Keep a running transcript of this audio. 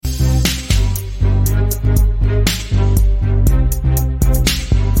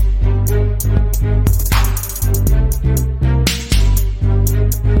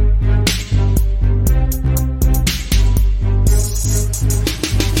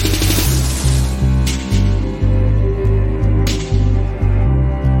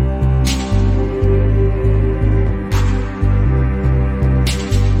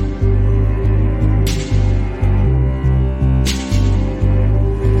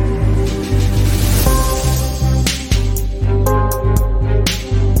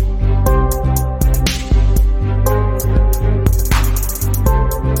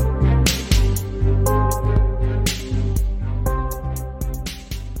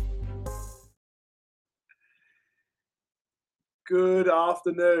Good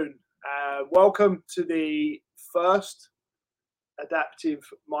afternoon. Welcome to the first Adaptive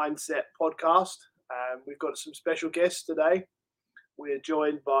Mindset podcast. We've got some special guests today. We're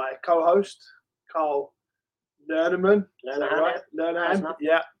joined by co-host Carl Lernerman. Lernerman,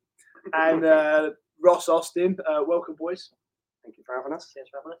 yeah. And Ross Austin. Welcome, boys. Thank you for having us. Cheers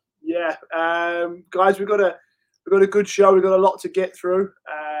for having us. Yeah, guys, we've got a good show. We've got a lot to get through.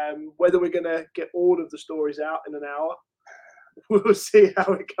 Whether we're going to get all of the stories out in an hour, we'll see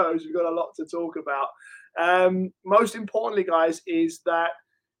how it goes. We've got a lot to talk about. Most importantly, guys, is that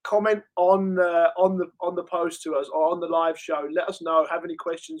comment on the post to us or on the live show. Let us know. Have any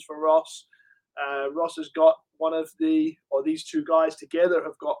questions for Ross? Ross has got these two guys together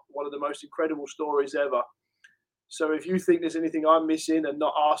have got one of the most incredible stories ever. So if you think there's anything I'm missing and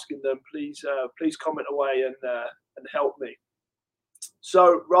not asking them, please comment away and help me.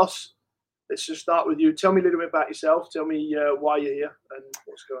 So Ross, let's just start with you. Tell me a little bit about yourself. Tell me why you're here and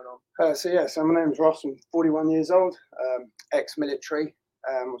what's going on. So my name's Ross. I'm 41 years old, ex-military.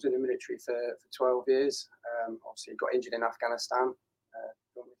 Was in the military for 12 years. Obviously got injured in Afghanistan.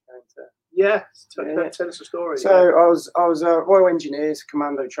 Tell us a story. So I was Royal Engineers,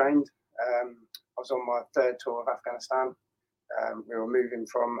 commando trained. I was on my third tour of Afghanistan. We were moving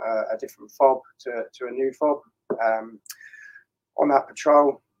from a different fob to a new fob. On that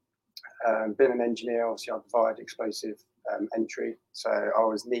patrol, being an engineer, obviously I provide explosive entry. So I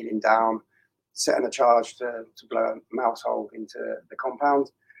was kneeling down, setting a charge to blow a mouse hole into the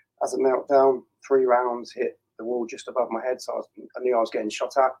compound. As it knelt down, 3 rounds hit the wall just above my head, so I knew I was getting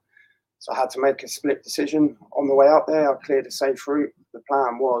shot at. So I had to make a split decision. On the way up there, I cleared a safe route. The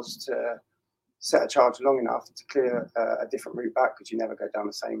plan was to set a charge long enough to clear a different route back, because you never go down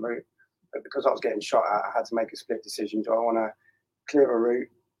the same route. But because I was getting shot at, I had to make a split decision. Do I want to clear a route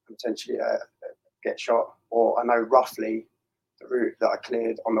and potentially get shot, or I know roughly the route that I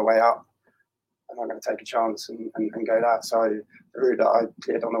cleared on the way up, and I'm going to take a chance and go that. So the route that I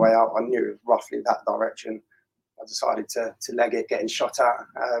cleared on the way up, I knew it was roughly that direction. I decided to leg it, getting shot at.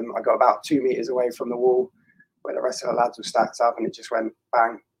 I got about 2 meters away from the wall where the rest of the lads were stacked up, and it just went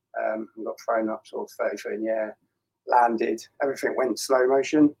bang. And got thrown up sort of 30 foot in the air, landed, everything went slow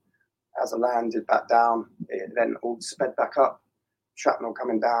motion. As I landed back down, it then all sped back up, shrapnel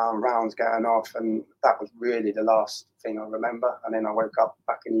coming down, rounds going off, and that was really the last thing I remember. And then I woke up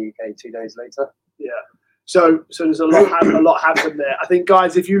back in the UK 2 days later. Yeah. So there's a lot happened there. I think,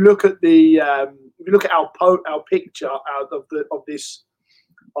 guys, if you look at our picture out of this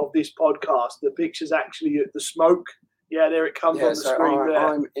podcast, the picture's actually at the smoke. Yeah, there it comes on the screen there.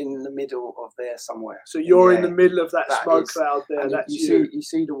 I'm in the middle of there somewhere. So you're in the middle of that smoke cloud there. That's you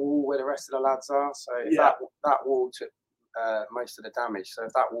see the wall where the rest of the lads are. So if that wall took most of the damage. So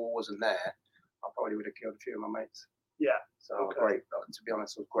if that wall wasn't there, I probably would have killed a few of my mates. Yeah. So to be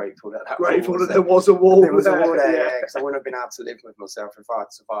honest, I was grateful that there was a wall. There was a wall there, because I wouldn't have been able to live with myself if I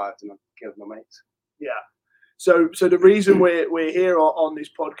had survived and I'd killed my mates. Yeah. So the reason we're here on this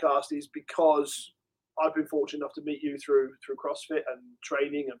podcast is because I've been fortunate enough to meet you through CrossFit and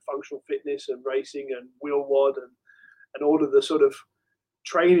training and functional fitness and racing and wheel wad and all of the sort of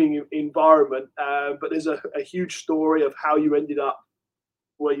training environment. But there's a huge story of how you ended up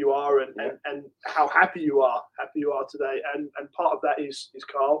where you are and how happy you are today. And part of that is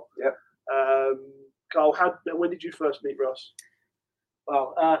Carl. Yeah. Carl, when did you first meet Ross?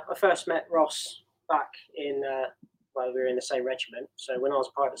 Well, I first met Ross back in we were in the same regiment. So when I was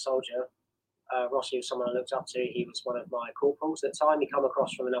a private soldier, Rossi was someone I looked up to. He was one of my corporals at the time. He come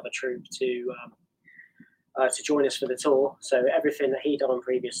across from another troop to join us for the tour. So everything that he'd done on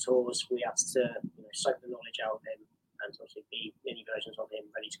previous tours, we had to soak the knowledge out of him and obviously be mini versions of him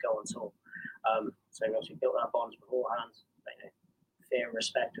ready to go on tour. So we obviously built that bond beforehand. Fear and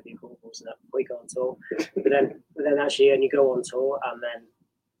respect of your corporals and that before we go on tour. But then actually, when you go on tour and then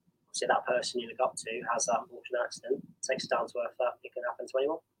obviously that person you look up to has that unfortunate accident, it takes it down to earth that it can happen to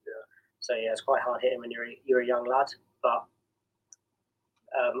anyone. Yeah. So yeah, it's quite hard hitting when you're a young lad, but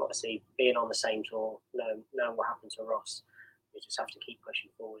obviously being on the same tour, knowing what happened to Ross, we just have to keep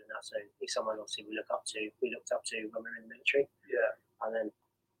pushing forward, and that. So he's someone obviously we looked up to when we were in the military. Yeah. And then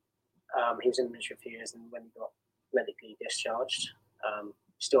he was in the military for a few years, and when he got medically discharged,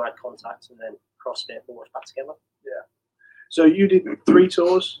 still had contact, and then CrossFit brought us back together. Yeah. So you did 3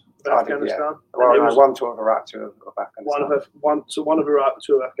 tours of Afghanistan. Well, one tour of Iraq, 2 of Afghanistan. One of Iraq,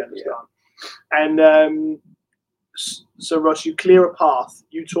 2 of Afghanistan. Yeah. And so Ross, you clear a path.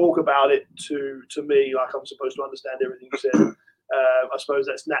 You talk about it to me like I'm supposed to understand everything you said. I suppose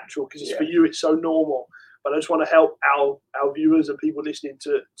that's natural because for you it's so normal. but I just want to help our viewers and people listening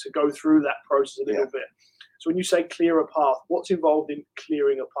to go through that process a little bit. So when you say clear a path, what's involved in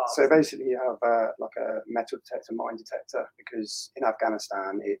clearing a path? So basically you have like a metal detector, mine detector, because in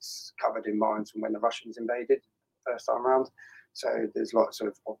Afghanistan it's covered in mines from when the Russians invaded first time around. So there's lots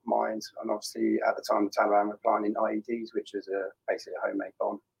of mines, and obviously at the time the Taliban were planning IEDs, which is basically a homemade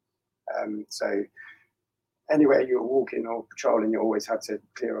bomb. So anywhere you were walking or patrolling, you always had to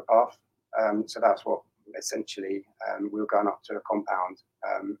clear a path. So that's what essentially we were going up to a compound,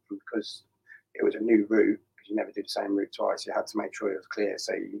 because it was a new route. You never do the same route twice. You had to make sure it was clear.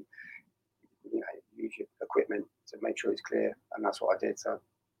 So you use your equipment to make sure it's clear, and that's what I did. So I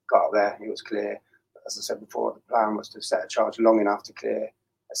got up there, it was clear. But as I said before, the plan was to set a charge long enough to clear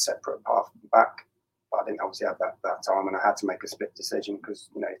a separate path back. But I didn't obviously have that time, and I had to make a split decision because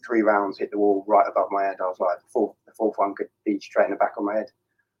 3 rounds hit the wall right above my head. I was like, the fourth one could be straight in the back of my head.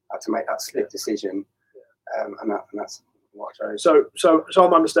 I had to make that split decision, and that's what I chose. So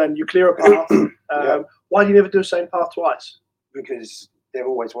I'm understanding you clear a path. Why do you never do the same path twice? Because they're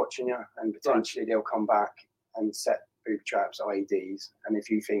always watching you, and potentially they'll come back and set booby traps, IEDs. And if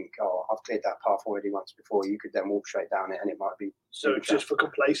you think, oh, I've cleared that path already once before, you could then walk straight down it, and it might be. So it's just for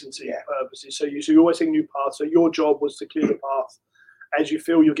complacency purposes. So you always take new paths. So your job was to clear the path. As you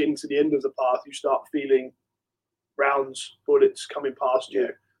feel you're getting to the end of the path, you start feeling rounds, bullets coming past you.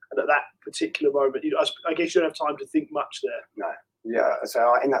 And at that particular moment, I guess you don't have time to think much there. No. Yeah,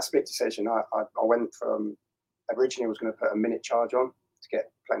 so in that split decision, I went from, originally I was going to put a minute charge on to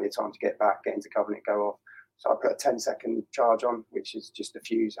get plenty of time to get back, get into cover, and it go off. So I put a 10-second charge on, which is just a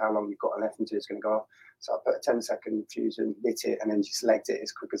fuse, how long you've got left until it's going to go off. So I put a 10-second fuse and lit it, and then just legged it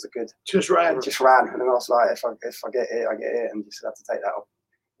as quick as I could. Just ran, and then I was like, if I get it, I get it, and just had to take that off.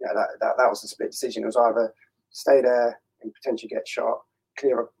 Yeah, that was the split decision. It was either stay there and potentially get shot,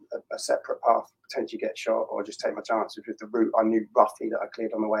 clear a separate path, potentially get shot, or just take my chances with the route I knew roughly that I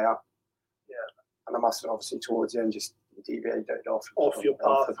cleared on the way up. Yeah, and I must have obviously towards the end just deviated off your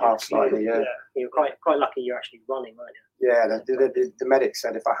path, the path slightly. Yeah, you were quite lucky you're actually running, weren't you? Yeah, the medic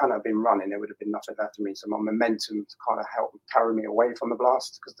said if I hadn't been running, there would have been nothing left of me. So my momentum kind of helped carry me away from the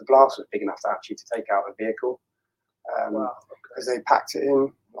blast, because the blast was big enough to actually take out a vehicle. Because they packed it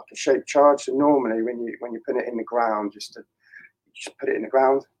in like a shaped charge. So normally when you put it in the ground, just put it in the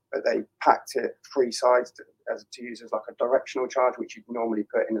ground, but they packed it 3 sides to use as like a directional charge, which you'd normally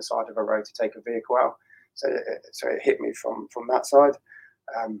put in the side of a road to take a vehicle out. So it hit me from that side.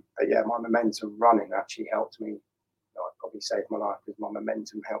 But yeah, my momentum running actually helped me. It probably saved my life because my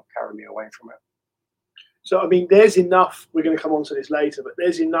momentum helped carry me away from it. So I mean, there's enough. We're going to come on to this later, but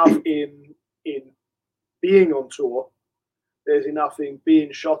there's enough in being on tour. There's enough in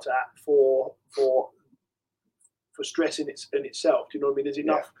being shot at for stress in itself. Do you know what I mean? There's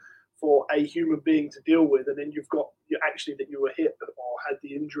enough for a human being to deal with, and then you've got that you were hit or had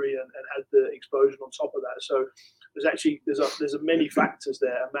the injury and had the explosion on top of that. So there's many factors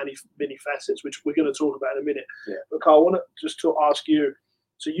there, many facets, which we're going to talk about in a minute. Yeah. But Carl, I want to ask you.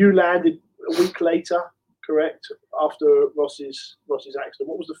 So you landed a week later, correct? After Ross's accident,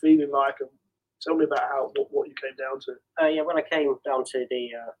 what was the feeling like? And tell me about what you came down to. When I came down to the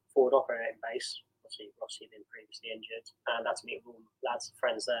forward operating base. Rossi had been previously injured, and had to meet all lads and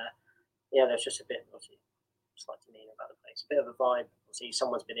friends there. Yeah, there's just a bit, slight demeanour about the place, a bit of a vibe. Obviously,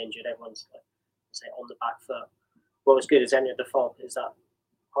 someone's been injured, everyone's on the back foot. What was good as any of the FOB is that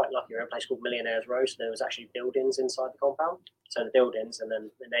quite lucky we're in a place called Millionaires Row, so there was actually buildings inside the compound. So the buildings, and then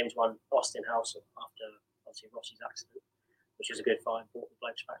the name's one Austin House after obviously Rossi's accident, which is a good vibe. Brought the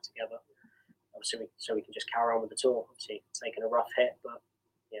blokes back together, obviously, so we can just carry on with the tour. Obviously, taking a rough hit, but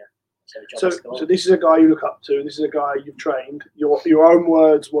yeah. So this is a guy you look up to. This is a guy you've trained. Your own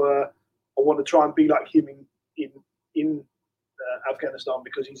words were, "I want to try and be like him in Afghanistan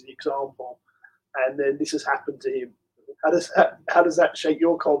because he's the example." And then this has happened to him. How does that shake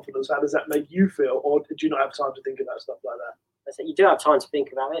your confidence? How does that make you feel? Or did you not have time to think about stuff like that? I said you do have time to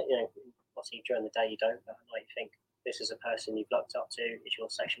think about it. Obviously during the day you don't, but like you think this is a person you've looked up to. Is your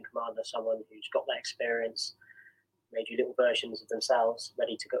section commander someone who's got that experience? Made you little versions of themselves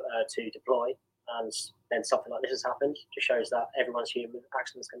ready to go to deploy, and then something like this has happened. Just shows that everyone's human.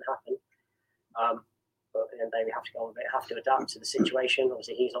 Accidents can happen, but at the end of the day, we have to go on with it. Have to adapt to the situation.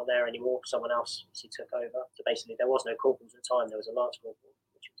 Obviously, he's not there anymore. Someone else took over. So basically, there was no corporals at the time. There was a lance corporal,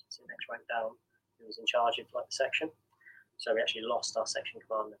 which was the next rank down, who was in charge of the section. So we actually lost our section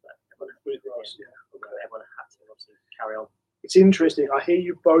commander. But everyone had to obviously carry on. It's interesting. I hear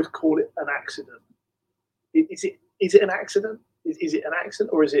you both call it an accident. Is it an accident? Is it an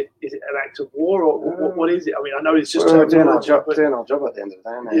accident, or is it an act of war, or what is it? I mean, I know it's just doing our job at the end of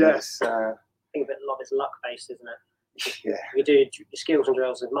the day. Yes. think of it, a lot of it's luck based, isn't it? Yeah. You do your skills and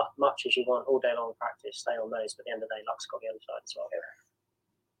drills as much as you want all day long in practice, stay on those, but at the end of the day, luck's got the other side as well.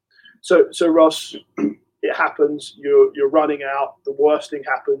 Yeah. So Ross, it happens. You're running out. The worst thing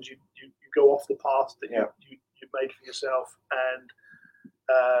happens. You go off the path that you made for yourself, and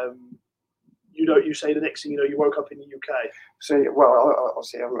you say the next thing you know, you woke up in the UK. So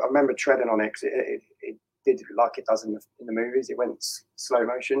obviously, I remember treading on it because it did like it does in the movies. It went slow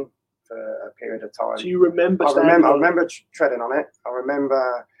motion for a period of time. So you remember? I remember treading on it. I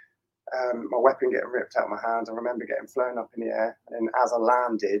remember my weapon getting ripped out of my hand. I remember getting flown up in the air, and then as I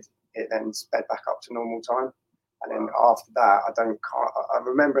landed, it then sped back up to normal time. And then after that, I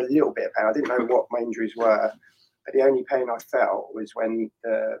remember a little bit of pain. I didn't know what my injuries were, but the only pain I felt was when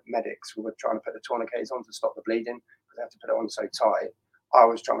the medics were trying to put the tourniquets on to stop the bleeding, because they had to put it on so tight. I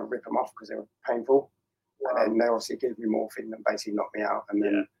was trying to rip them off because they were painful. Wow. And then they obviously gave me morphine and basically knocked me out. And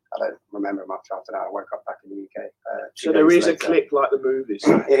then I don't remember much after that. I woke up back in the UK. So there is a click like the movies.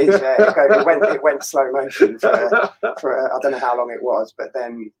 It is, yeah. It went slow motion for I don't know how long it was, but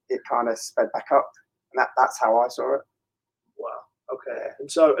then it kind of sped back up. And that's how I saw it. Wow. Okay. And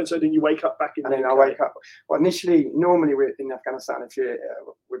so then you wake up back in. And then I wake up. Well, initially, normally in Afghanistan, if you're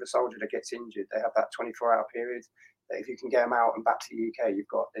with a soldier that gets injured, they have that 24-hour period. That if you can get them out and back to the UK,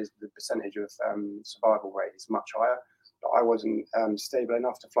 there's the percentage of survival rate is much higher. But I wasn't stable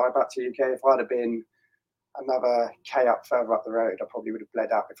enough to fly back to the UK. If I'd have been another K up further up the road, I probably would have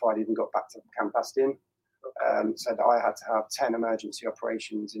bled out before I'd even got back to Camp Bastion. So that I had to have 10 emergency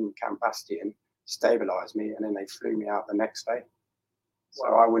operations in Camp Bastion, stabilise me, and then they flew me out the next day. So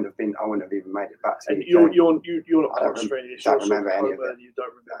I wouldn't have even made it back to. And you're not conscious for any of this. Don't remember any of it. You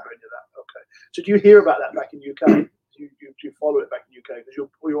don't remember any of that. Okay. So do you hear about that back in UK? Do you follow it back in UK? Because you're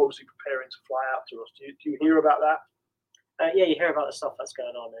obviously preparing to fly out to us. Do you hear about that? Yeah, you hear about the stuff that's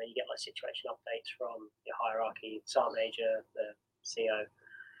going on. You get like situation updates from your hierarchy, sergeant major, the CO.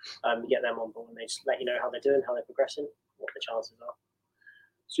 You get them on board, and they just let you know how they're doing, how they're progressing, what the chances are.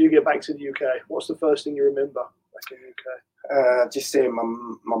 So you get back to the UK. What's the first thing you remember back in the UK? Just seeing my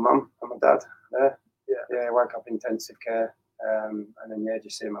mum and my dad there. Yeah. Woke up intensive care, and then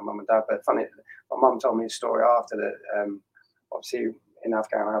just seeing my mum and dad. But funny, my mum told me a story after that. Obviously, in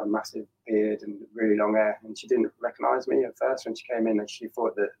Afghan, I had a massive beard and really long hair, and she didn't recognise me at first when she came in, and she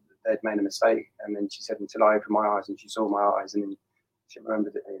thought that they'd made a mistake. And then she said until I opened my eyes and she saw my eyes, and then she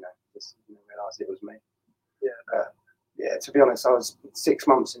remembered it. Just realised it was me. Yeah. To be honest, I was 6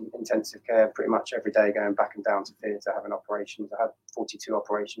 months in intensive care, pretty much every day, going back and down to theatre, having operations. I had 42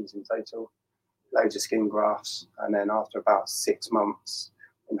 operations in total, loads of skin grafts, and then after about 6 months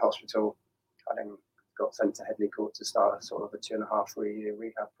in hospital, I then got sent to Headley Court to start a sort of a 2.5, 3 year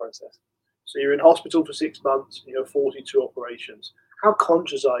rehab process. So you're in hospital for 6 months. You have 42 operations. How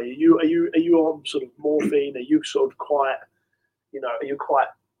conscious are you? Are you on sort of morphine? Are you sort of quite, are you quite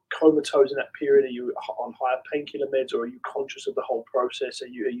comatose in that period? Are you on higher painkiller meds, or are you conscious of the whole process? Are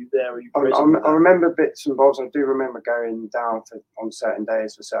you there? Are you present? I remember bits and bobs. I do remember going down on certain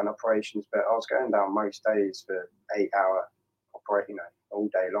days for certain operations, but I was going down most days for 8-hour operating, all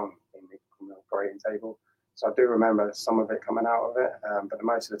day long on the operating table. So I do remember some of it coming out of it, but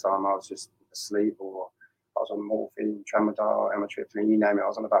most of the time I was just asleep, or I was on morphine, tramadol, amitriptyline, you name it. I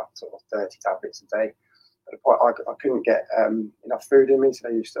was on about sort of 30 tablets a day. I couldn't get enough food in me, so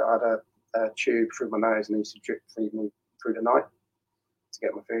they used to add a tube through my nose, and they used to drip feed me through the night to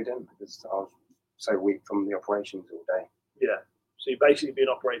get my food in, because I was so weak from the operations all day. Yeah. So you've basically been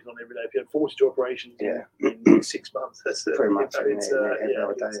operating on every day. If you had 42 operations in 6 months, that's pretty much every day,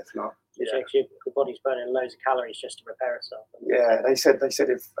 if not. Your body's burning loads of calories just to repair itself. Yeah, they said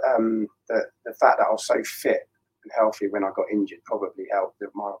if the fact that I was so fit and healthy when I got injured probably helped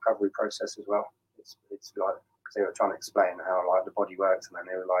my recovery process as well. It's like, because they were trying to explain how like the body works, and then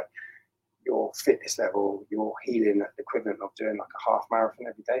they were like, your fitness level, your healing equivalent of doing like a half marathon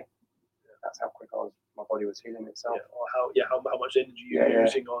every day. That's how quick my body was healing itself. Yeah, or how much energy you're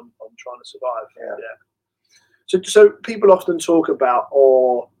using on trying to survive. Yeah. So people often talk about,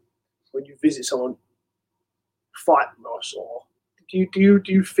 or when you visit someone, fight, Ross, or do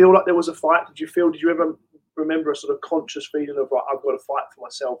you feel like there was a fight? Did you ever remember a sort of conscious feeling of, right, I've got to fight for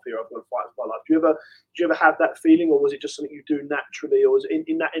myself here, I've got to fight for my life? Did you ever have that feeling, or was it just something you do naturally, or was it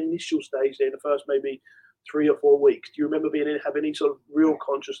in that initial stage there, in the first maybe 3 or 4 weeks? Do you remember have any sort of real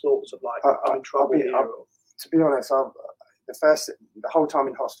conscious thoughts of like, I'm in trouble here? To be honest, the whole time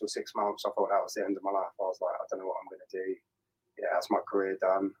in hospital, 6 months, I thought that was the end of my life. I was like, I don't know what I'm going to do. Yeah, that's my career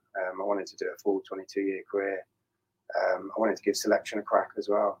done. I wanted to do a full 22-year career. I wanted to give selection a crack as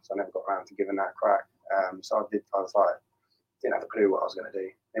well, so I never got around to giving that a crack. So I was like, didn't have a clue what I was going to do.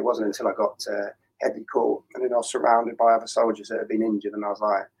 It wasn't until I got to Headley Court, and then I was surrounded by other soldiers that had been injured, and I was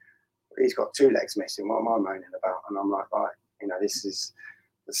like, he's got 2 legs missing. What am I moaning about? And I'm like, right, you know, this is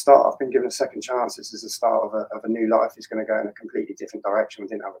the start. I've been given a second chance. This is the start of a new life. It's going to go in a completely different direction. I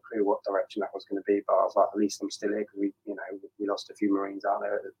didn't have a clue what direction that was going to be, but I was like, at least I'm still here, because we lost a few Marines out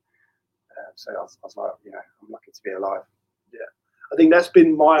there. So I was like, you know, I'm lucky to be alive. Yeah, I think that's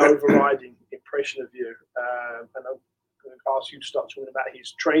been my overriding impression of you. And I'm going to ask you to start talking about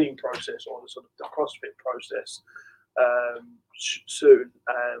his training process, or the sort of the CrossFit process soon.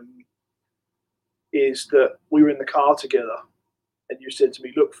 Is that we were in the car together, and you said to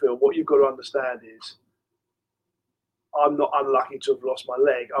me, "Look, Phil, what you've got to understand is, I'm not unlucky to have lost my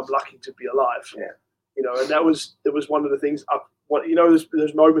leg. I'm lucky to be alive." Yeah. You know, and that was one of the things.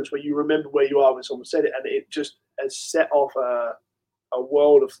 There's moments where you remember where you are when someone said it, and it just has set off a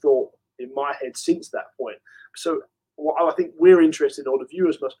world of thought in my head since that point. So what I think we're interested in, or the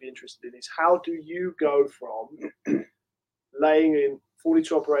viewers must be interested in, is how do you go from laying in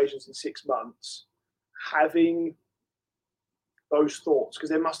 42 operations in 6 months, having those thoughts, because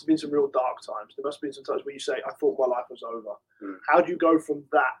there must have been some real dark times. There must have been some times where you say, I thought my life was over. How do you go from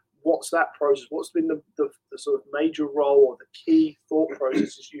that? What's that process? What's been the sort of major role or the key thought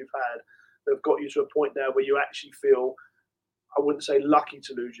processes you've had that have got you to a point now where you actually feel, I wouldn't say lucky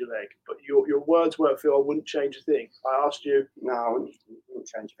to lose your leg, but your words were, Phil, I wouldn't change a thing. I asked you. No, I wouldn't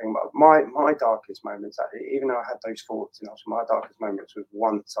change a thing. But my darkest moments, even though I had those thoughts, my darkest moments was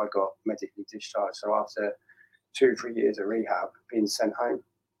once I got medically discharged. So after 2-3 years of rehab, being sent home,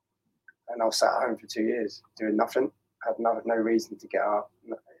 and I was sat at home for 2 years doing nothing. Had no reason to get up.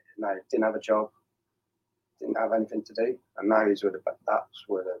 No, didn't have a job. Didn't have anything to do. And those were the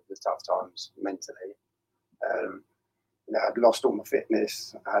tough times mentally. I'd lost all my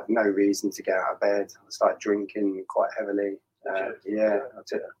fitness. I had no reason to get out of bed. I started drinking quite heavily. I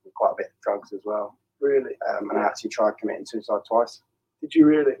took quite a bit of drugs as well. Really? And I actually tried committing suicide twice. Did you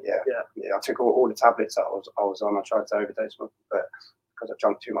really? Yeah. I took all the tablets that I was on. I tried to overdose them, but because I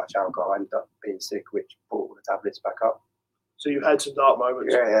drank too much alcohol, I ended up being sick, which brought all the tablets back up. So you've had some dark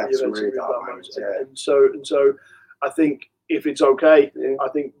moments. Yeah, some really dark moments. Yeah. And so I think, if it's okay, I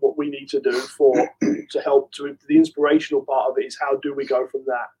think what we need to do to help to the inspirational part of it is, how do we go from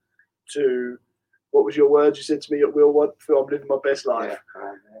that to, what was your words you said to me at Will? Phil, I'm living my best life.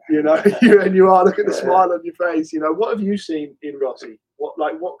 Yeah. You know, you are. Look at the smile on your face. You know, what have you seen in Rossi? What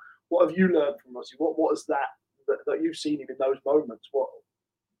have you learned from Rossi? What is that you've seen him in those moments? What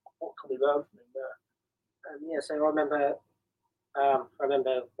can we learn from him there? So I remember around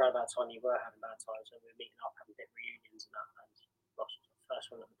about the time you were having bad times, and we were meeting up, having bit reunions and that, and Ross was the first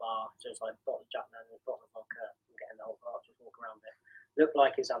one at the bar, so it was like a bottle of Jack Daniels, a bottle of vodka, and getting the whole bar, just walk around it. Looked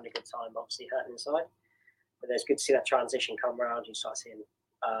like he was having a good time, obviously hurting inside, but it's good to see that transition come around. You start seeing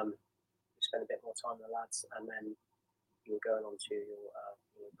you spend a bit more time with the lads, and then you were going on to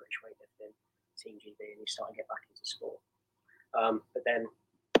your British weightlifting, Team GB, and you start to get back into sport. But then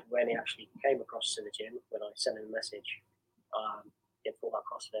when he actually came across to the gym, when I sent him a message, he had thought about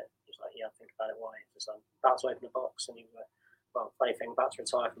CrossFit. He was like, "Yeah, think about it. Why?" It was about to open a box, and he was like, "Well, funny thing, about to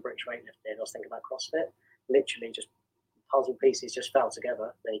retire from British weightlifting. I was thinking about CrossFit." Literally, just puzzle pieces just fell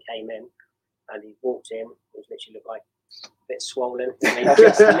together. Then he came in, and he walked in. It literally looked like a bit swollen. And he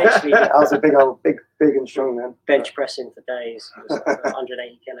just literally, I was a big and strong man. Bench pressing for days. It was like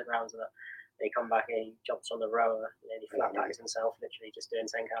 180 kilograms of that. He come back and he jumps on the rower, and then he flat packs himself, literally just doing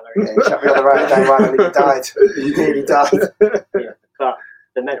 10 calories. Yeah, he shut me on the rower day one, and he died. He nearly died. Yeah, but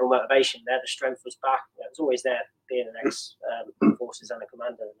the mental motivation there, the strength was back. It was always there, being an ex-forces and a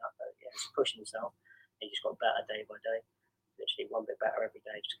commander, and that. But yeah, just pushing himself. He just got better day by day. Literally one bit better every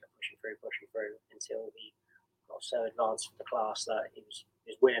day. Just kept pushing through until he got so advanced for the class that he was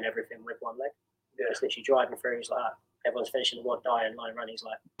winning everything with one leg. Yeah. Just literally driving through. He's like, everyone's finishing the WOD dying line run. He's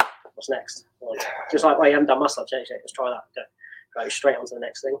like, what's next? Well, just like, well, you haven't done muscle ups, let's try that. Go straight on to the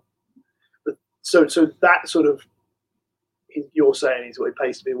next thing. But so that sort of, you're saying, is what it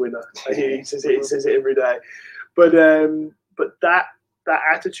pays to be a winner. He says it every day. But that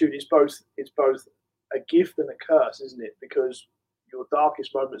attitude is both a gift and a curse, isn't it? Because your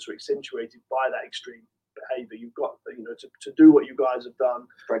darkest moments are accentuated by that extreme behaviour. You've got, to do what you guys have done.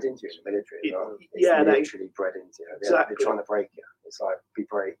 It's bred into you in the military as well. It's literally bred into you. Exactly. They're trying to break you. It's like, be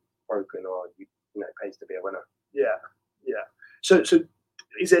broken, or it pays to be a winner. Yeah. So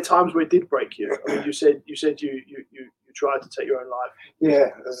is there times where it did break you? I mean, you said you tried to take your own life.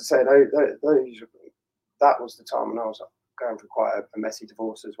 Yeah, as I said, that was the time when I was going through quite a messy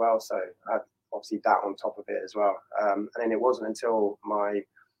divorce as well. So I had obviously that on top of it as well. And then it wasn't until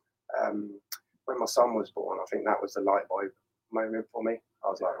when my son was born, I think that was the light bulb moment for me. I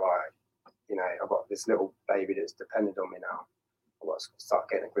was like, right, you know, I've got this little baby that's dependent on me now. I've got to start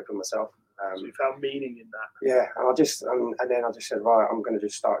getting a grip on myself. So you found meaning in that. Yeah, and then I just said, right, I'm going to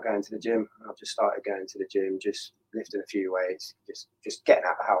just start going to the gym. And I just started going to the gym, just lifting a few weights, just getting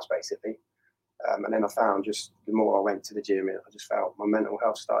out of the house basically. And then I found just the more I went to the gym, I just felt my mental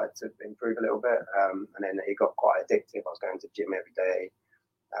health started to improve a little bit. And then it got quite addictive. I was going to the gym every day.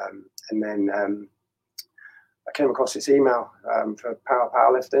 And then I came across this email for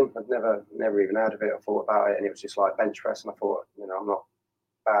powerlifting. I'd never even heard of it or thought about it. And it was just like bench press. And I thought, you know, I'm not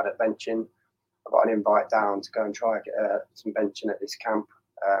bad at benching. I got an invite down to go and try some benching at this camp.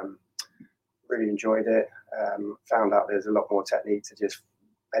 Really enjoyed it. Found out there's a lot more technique to just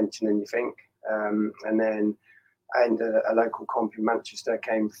benching than you think. And then I ended a local comp in Manchester,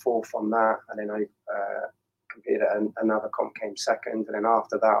 came fourth on that, and then I competed at another comp, came second, and then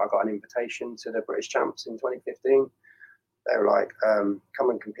after that I got an invitation to the British Champs in 2015. They were like, come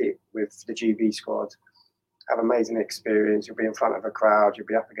and compete with the GB squad, have an amazing experience, you'll be in front of a crowd, you'll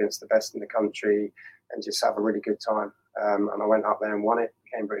be up against the best in the country, and just have a really good time. And I went up there and won it,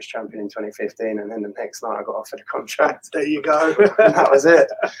 became British champion in 2015, and then the next night I got offered a contract. There you go. And that was it.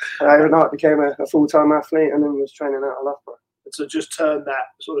 And overnight became a full-time athlete, and then was training out of Loughborough. So just turn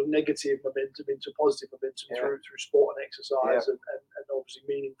that sort of negative momentum into positive momentum through sport and exercise, and obviously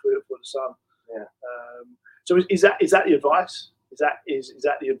meaning for the son. Yeah. So is that the advice? Is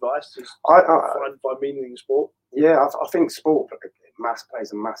that the advice? Just find meaning in sport. Yeah, I think sport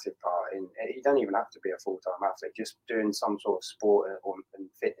plays a massive part in. You don't even have to be a full-time athlete. Just doing some sort of sport or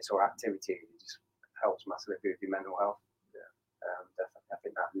fitness or activity just helps massively with your mental health. Yeah, definitely. I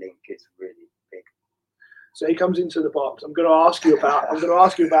think that link is really big. So he comes into the box. I'm going to ask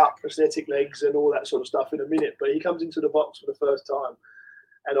you about prosthetic legs and all that sort of stuff in a minute. But he comes into the box for the first time,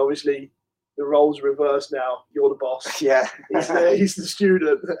 and obviously the roles reversed now. You're the boss. Yeah, he's the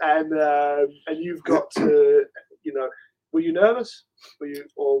student, and you've got to, you know. Were you nervous?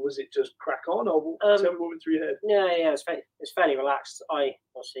 Or was it just crack on? Or tell me what went through your head? Yeah, it was fairly relaxed. I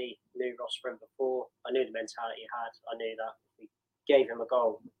obviously knew Ross from before. I knew the mentality he had. I knew that if we gave him a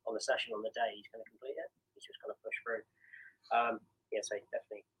goal on the session on the day, he's going to complete it. He's just going to push through. So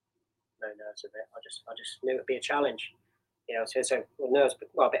definitely no nerves of it. I just knew it'd be a challenge. You know, so nervous,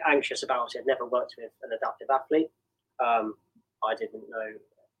 a bit anxious about it. I'd never worked with an adaptive athlete. I didn't know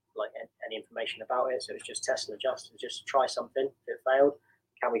any information about it, so it was just test and adjust, just try something. If it failed,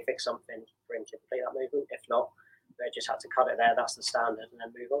 can we fix something for him to complete that movement? If not, they just had to cut it there. That's the standard, and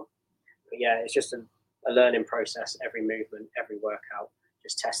then move on. But yeah, it's just a learning process. Every movement, every workout,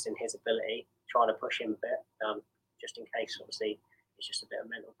 just testing his ability, trying to push him a bit, just in case. Obviously, it's just a bit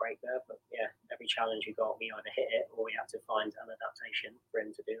of mental break there. But yeah, every challenge we got, we either hit it or we had to find an adaptation for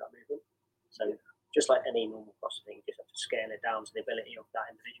him to do that movement. So just like any normal CrossFit, you just have to scale it down to the ability of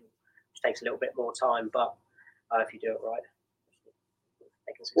that individual. Which takes a little bit more time, but if you do it right,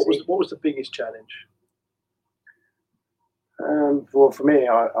 they can succeed. What was the biggest challenge? Well, for me,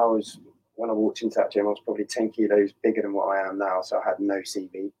 I was, when I walked into that gym, I was probably 10 kilos bigger than what I am now, so I had no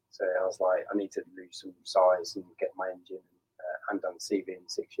CV. So I was like, I need to lose some size and get my engine. I hadn't done CV in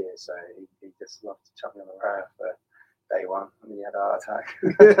 6 years, so he just loved to chuck me on the rail for day one, and he had a heart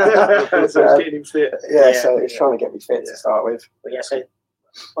attack. So it's getting him fit. So it's trying to get me fit to start with. But yeah, so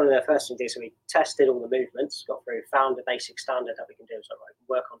one of the first things we did, so we tested all the movements, got through, found a basic standard that we can do, so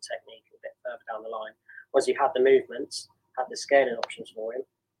work on technique a bit further down the line. Once you've had the movements, had the scaling options for him,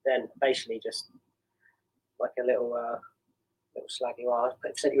 then basically just like a little slaggy. Well, I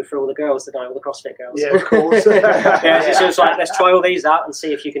sent you through all the girls tonight, all the CrossFit girls. Yeah, of course. It's just like, let's try all these out and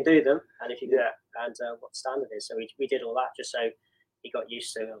see if you can do them, and if you can, and what the standard is. So we did all that just so he got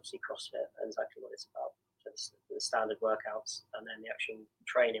used to obviously CrossFit and exactly what it's about. So the standard workouts, and then the actual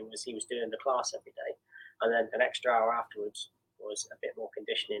training was he was doing the class every day, and then an extra hour afterwards was a bit more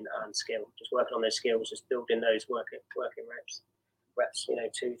conditioning and skill, just working on those skills, just building those working reps,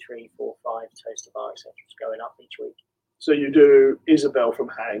 2, 3, 4, 5 toes to bar, etc. Just going up each week. So you do Isabel from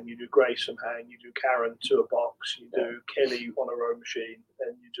hang, you do Grace from hang, you do Karen to a box, you do Kelly on a row machine,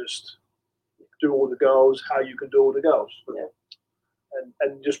 and you just do all the girls how you can do all the girls. Yeah.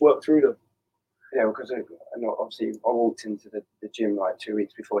 And just work through them. Yeah, because obviously I walked into the gym like 2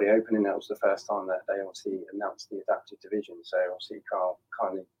 weeks before the opening. That was the first time that they obviously announced the adaptive division. So obviously you can't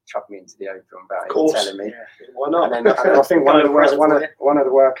kind of chuck me into the open without even telling me. Yeah. Why not? And I think one of the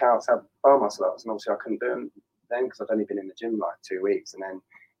workouts had bar muscle ups, and obviously I couldn't do them then because I'd only been in the gym like 2 weeks. And then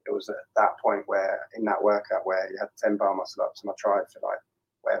it was at that point where in that workout where you had 10 bar muscle ups, and I tried for like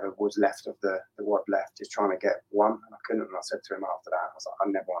whatever was left of the wad left, just trying to get one, and I couldn't. And I said to him after that, I was like,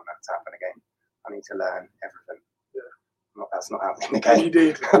 I never want that to happen again. I need to learn everything. Yeah. that's not happening again. You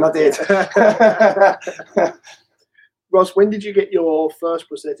did. And I did. Ross, when did you get your first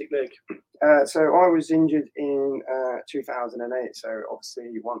prosthetic leg? So I was injured in 2008. So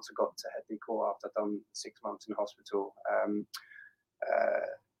obviously, once I got to Headley Court after I'd done 6 months in hospital,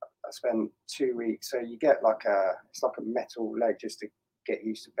 I spent 2 weeks. So you get it's like a metal leg just to get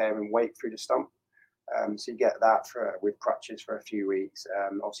used to bearing weight through the stump. So you get that with crutches for a few weeks.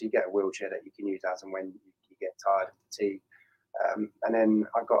 Obviously, you get a wheelchair that you can use as and when you get tired of fatigue. And then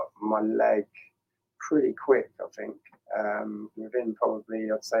I got my leg pretty quick, I think. Within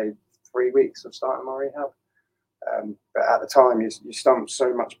probably, I'd say, 3 weeks of starting my rehab. But at the time, your stump's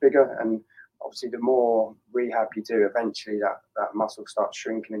so much bigger, and obviously, the more rehab you do, eventually that muscle starts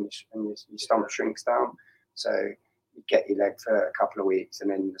shrinking and your stump shrinks down. So you get your leg for a couple of weeks, and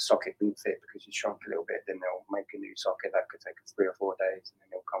then the socket didn't fit because you shrunk a little bit. Then they'll make a new socket that could take 3 or 4 days, and then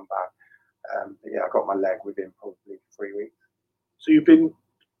they'll come back. But yeah, I got my leg within probably 3 weeks. So you've been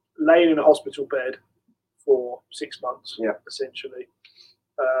laying in a hospital bed for 6 months, essentially.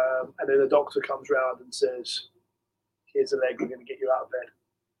 And then the doctor comes round and says, here's a leg, we're going to get you out of bed.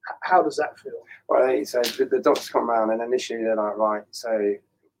 How does that feel? Well, so the doctors come round, and initially they're like, right, so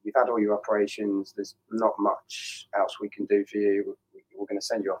you've had all your operations, there's not much else we can do for you. We're going to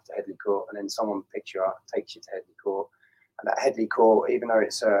send you off to Headley Court, and then someone picks you up, takes you to Headley Court. And at Headley Court, even though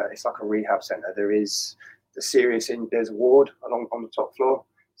it's like a rehab centre, there's a ward along on the top floor.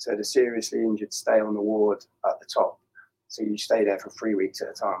 So the seriously injured stay on the ward at the top. So you stay there for 3 weeks at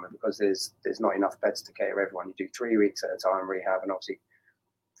a time, and because there's not enough beds to cater everyone, you do 3 weeks at a time rehab. And obviously,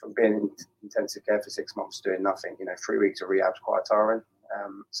 from being in intensive care for 6 months doing nothing, 3 weeks of rehab's quite tiring.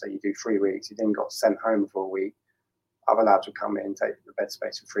 So you do 3 weeks. You then got sent home for a week. Other lads would come in, take the bed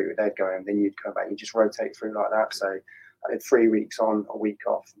space for 3 weeks. They'd go in, then you'd come back. You just rotate through like that. So I did 3 weeks on, a week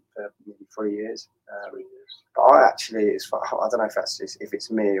off for maybe 3 years. But I actually, I don't know if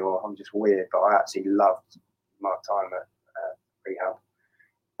it's me or I'm just weird, but I actually loved my time at rehab.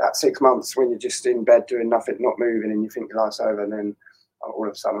 That 6 months when you're just in bed doing nothing, not moving, and you think your life's over, and then all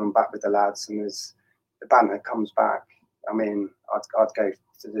of a sudden I'm back with the lads, and there's the banter comes back. I mean, I'd go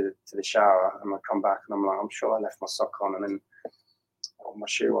to the shower, and I'd come back, and I'm like, I'm sure I left my sock on, and then my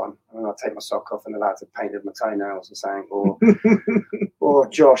shoe on, and then I'd take my sock off, and the lads had painted my toenails or something, or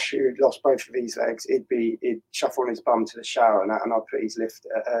Josh, who lost both of his legs, he'd shuffle on his bum to the shower, and I'd put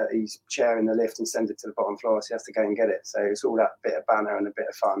his chair in the lift and send it to the bottom floor, so he has to go and get it. So it's all that bit of banter and a bit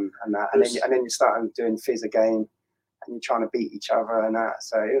of fun, and that, and then you start doing fizz again, and you're trying to beat each other and that.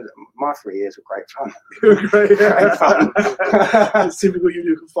 So my 3 years were great fun. Great fun. It's typical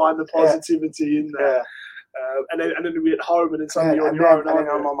you can find the positivity in there. Yeah. And then you'll be at home, and then suddenly you're on your own. And then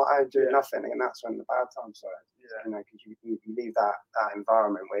I'm on my own doing nothing, and that's when the bad times start. Because you leave that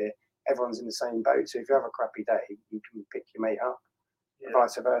environment where everyone's in the same boat. So if you have a crappy day, you can pick your mate up,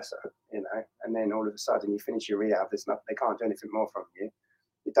 vice versa. And then all of a sudden you finish your rehab. They can't do anything more from you.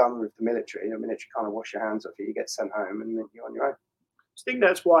 You're done with the military. The military kind of wash your hands off you. You get sent home, and then you're on your own. I think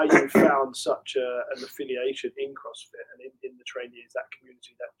that's why you found such an affiliation in CrossFit and in the trainees, that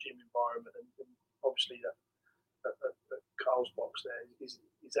community, that gym environment, and obviously that Carl's box there. Is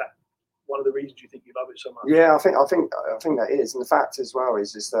that one of the reasons you think you love it so much? Yeah, I think that is, and the fact as well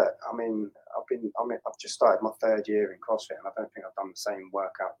is that I've just started my 3rd year in CrossFit, and I don't think I've done the same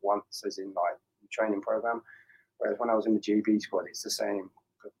workout once as in like the training program. Whereas when I was in the GB squad, it's the same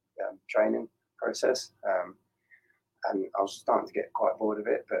training process, and I was starting to get quite bored of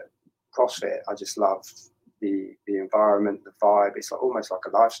it. But CrossFit, I just love the environment, the vibe. It's almost like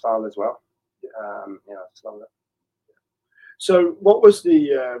a lifestyle as well. I just love it. So, what was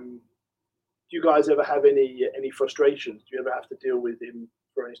the? Do you guys ever have any frustrations? Do you ever have to deal with him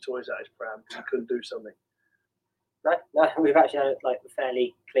throwing his toys at his pram because he couldn't do something? No, we've actually had a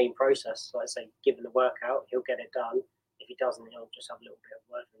fairly clean process. Like I say, given the workout, he'll get it done. If he doesn't, he'll just have a little bit of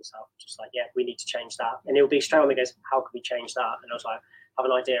word for himself, just like, yeah, we need to change that. And he'll be straight on and goes, how can we change that? And I was like, have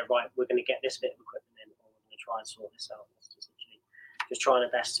an idea, right, we're going to get this bit of equipment in, or we're going to try and sort this out. It's just trying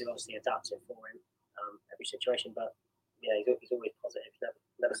our best to obviously adapt it for him, every situation. But yeah, he's always positive.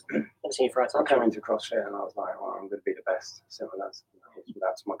 Never seen you for a time. I came into CrossFit and I was like, well, I'm going to be the best. Simple as.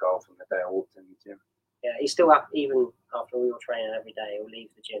 That's my goal from the day I walked in the gym. Yeah, he's still up, even after we were training every day, he'll leave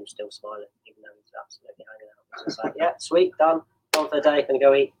the gym still smiling, even though he's absolutely hanging out. So it's like, yeah, sweet, done for the day, gonna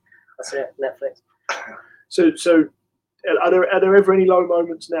go eat. That's it, Netflix. So are there ever any low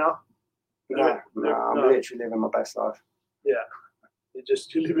moments now? No, I'm literally living my best life. Yeah. You're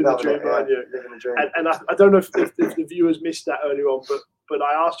living the dream, aren't you? Living the dream. And I don't know if the viewers missed that earlier on, but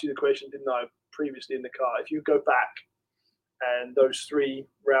I asked you the question, didn't I, previously in the car? If you go back and those 3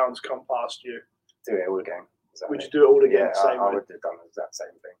 rounds come past you, do it all again. Would you do it all again? Yeah, the same I way? would have done the exact same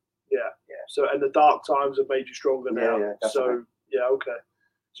thing. Yeah. Yeah. So, and the dark times have made you stronger now. Yeah, so, yeah, okay.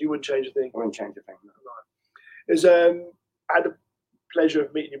 So you wouldn't change a thing? I wouldn't change a thing. No. Right. I had the pleasure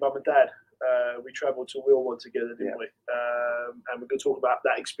of meeting your mum and dad. We travelled to Wilmot together, didn't we? And we're going to talk about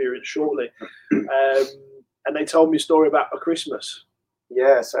that experience shortly. And they told me a story about a Christmas.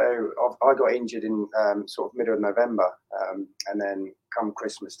 Yeah, so I got injured in sort of middle of November, and then come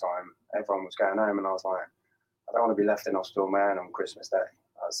Christmas time, everyone was going home, and I was like, I don't want to be left in hospital, man, on Christmas Day.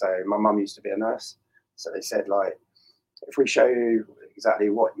 So my mum used to be a nurse, so they said, like, if we show you exactly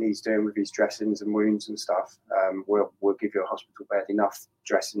what needs doing with these dressings and wounds and stuff, we'll give you a hospital bed, enough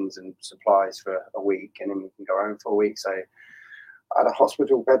dressings and supplies for a week, and then you can go home for a week. So I had a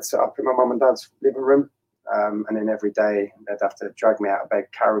hospital bed set up in my mum and dad's living room. And then every day they'd have to drag me out of bed,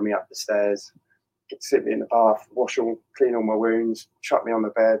 carry me up the stairs, sit me in the bath, clean all my wounds, chuck me on the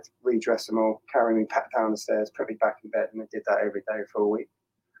bed, redress them all, carry me back down the stairs, put me back in bed, and they did that every day for a week.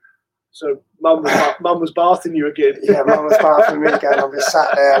 So mum was bathing you again. Yeah, mum was bathing me again. I'm just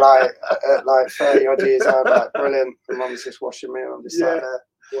sat there like 30 odd years old, like brilliant. And mum's just washing me, and I'm just sat there.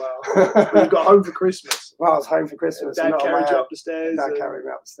 Wow. Well, you got home for Christmas. Well, I was home for Christmas. Dad carried you up the stairs. Dad carried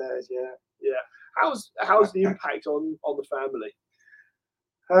me up the stairs. Yeah. Yeah. How's the impact on the family?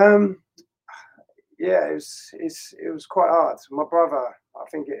 Yeah, it was quite hard. My brother, I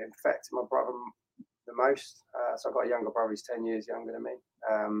think it affected my brother the most. So I've got a younger brother, he's 10 years younger than me.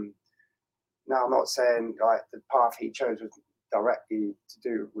 Now, I'm not saying like the path he chose was directly to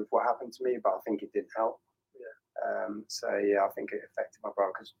do with what happened to me, but I think it did help. Yeah. So yeah, I think it affected my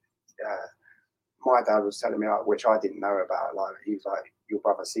brother because my dad was telling me, which I didn't know about, like he was like, your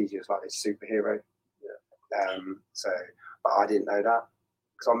brother sees you as like this superhero. Yeah. But I didn't know that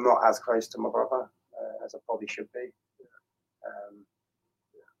because I'm not as close to my brother as I probably should be.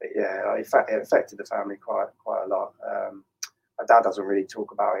 But yeah, it affected the family quite a lot. My dad doesn't really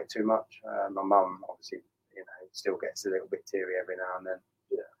talk about it too much. My mum, obviously, still gets a little bit teary every now and then.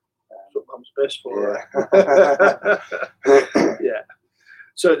 Yeah, that's what mum's best for. Yeah. Yeah.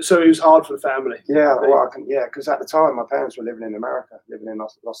 So it was hard for the family. Yeah, well, because at the time my parents were living in America, living in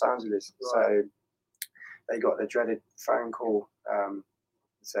Los Angeles. Right. So they got the dreaded phone call to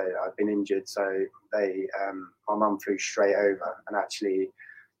say I'd been injured. So my mum flew straight over, and actually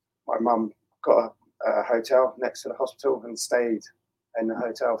my mum got a hotel next to the hospital and stayed in the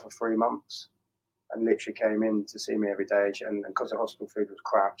hotel for 3 months, and literally came in to see me every day. And because the hospital food was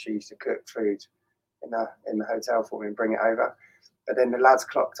crap, she used to cook food in the hotel for me and bring it over. But then the lads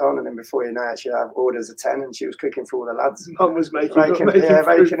clocked on, and then before you know it, she'd have orders of 10, and she was cooking for all the lads. Mum was making all the food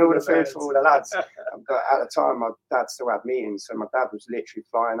lads. for all the lads. But at the time, my dad still had meetings, so my dad was literally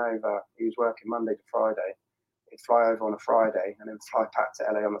flying over. He was working Monday to Friday. He'd fly over on a Friday and then fly back to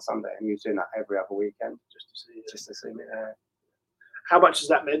LA on a Sunday, and he was doing that every other weekend just to see me there. How much has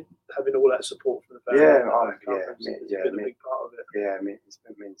that meant, having all that support from the family? It's been a big part of it. Yeah,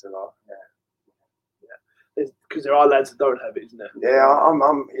 it means a lot. Yeah. Because there are lads that don't have it, isn't there? Yeah, I'm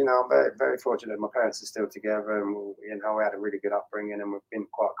very, very fortunate. My parents are still together, and we had a really good upbringing, and we've been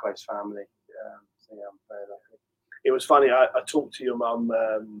quite a close family. So yeah, I'm very lucky. It was funny. I talked to your mum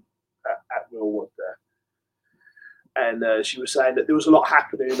at Wilwood there, and she was saying that there was a lot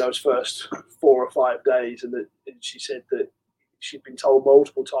happening in those first 4 or 5 days, and she said that she'd been told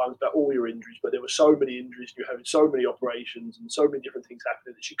multiple times about all your injuries, but there were so many injuries, you're having so many operations, and so many different things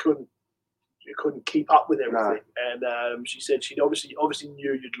happening that she couldn't keep up with everything. No. And she said she'd obviously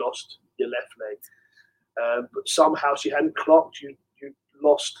knew you'd lost your left leg, but somehow she hadn't clocked you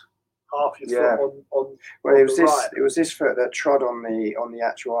lost half your foot on. Well, it was this foot that trod on the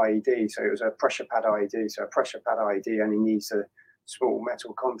actual IED. So it was a pressure pad IED. So a pressure pad IED only needs a small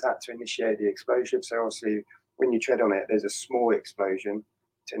metal contact to initiate the explosion. So obviously, when you tread on it, there's a small explosion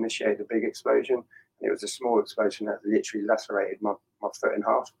to initiate the big explosion. And it was a small explosion that literally lacerated my foot in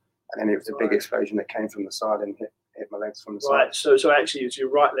half. And then it was a big explosion that came from the side and hit my legs from the side. Right, so actually it's your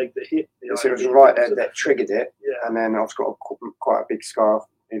right leg that hit the so it was right leg that triggered it. Yeah. And then I've got quite a big scar,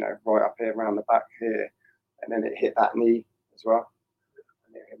 right up here around the back here. And then it hit that knee as well.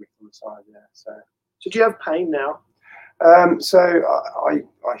 And it hit me from the side, yeah. So do you have pain now? So I've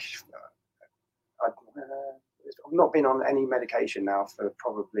not been on any medication now for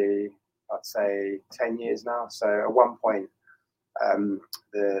probably, I'd say, 10 years now. So at one point,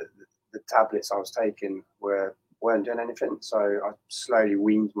 the tablets I was taking weren't doing anything, so I slowly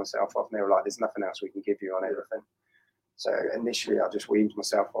weaned myself off, and they were like, there's nothing else we can give you on everything. So initially I just weaned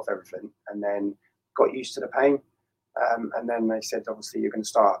myself off everything, and then got used to the pain, and then they said, obviously, you're going to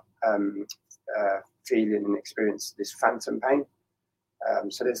start feeling and experience this phantom pain.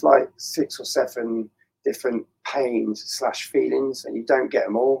 So there's like 6 or 7 different pains / feelings, and you don't get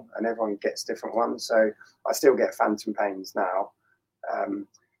them all, and everyone gets different ones. So I still get phantom pains now.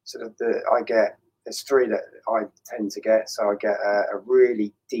 There's 3 that I tend to get. So I get a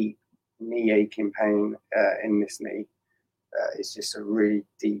really deep knee aching pain in this knee. It's just a really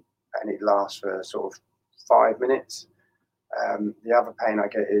deep, and it lasts for sort of 5 minutes. The other pain I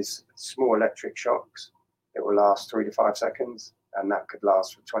get is small electric shocks. It will last 3 to 5 seconds, and that could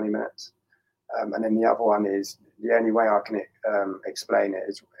last for 20 minutes. And then the other one is, the only way I can explain it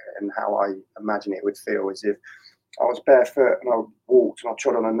is, and how I imagine it would feel, is if I was barefoot and I walked and I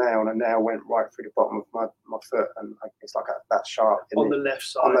trod on a nail, and a nail went right through the bottom of my foot, and it's like that sharp. On the left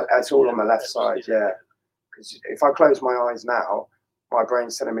side. It's all on the left side, yeah. Because if I close my eyes now, my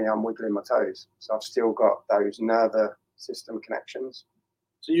brain's telling me I'm wiggling my toes. So I've still got those nervous system connections.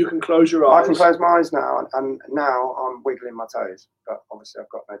 So you can close your eyes. I can close my eyes now, and now I'm wiggling my toes. But obviously I've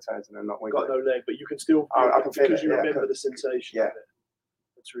got no toes and I'm not wiggling. Got no leg, but you can still feel I can feel because it, you remember the sensation of it.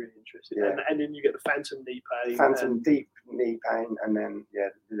 That's really interesting. Yeah. And then you get the phantom knee pain. Phantom deep knee pain, and then the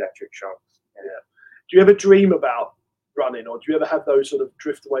electric shocks. Yeah. Do you ever dream about running, or do you ever have those sort of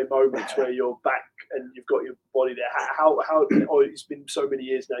drift away moments where you're back and you've got your body there? How or it's been so many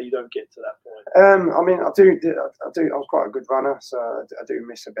years now you don't get to that point? I mean, I do. I'm quite a good runner, so I do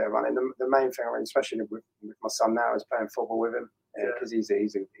miss a bit of running. The main thing, I mean, especially with my son now, is playing football with him, because he's a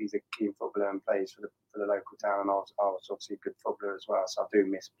keen footballer and plays for the local town. And I was obviously a good footballer as well, so I do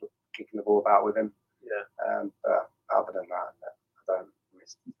miss kicking the ball about with him. Yeah. But other than that, I don't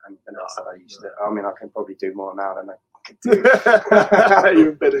miss anything else that I used to. I mean, I can probably do more now than I could do.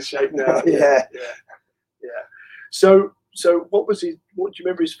 You're in better shape now. Yeah. So what do you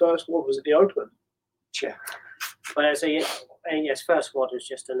remember his first one? Was it the Open? Yeah. Well, so his first WOD was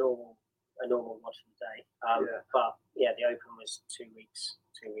just a normal WOD for the day. But yeah, the Open was 2 weeks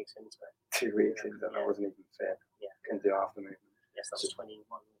into it. 2 weeks into it, I wasn't even fit. Yeah. Couldn't do half the movement. Yes, that was 21.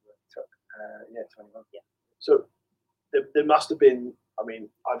 21. Yeah. So there must have been. I mean,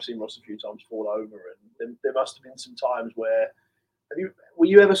 I've seen Ross a few times fall over, and there must have been some times where. Were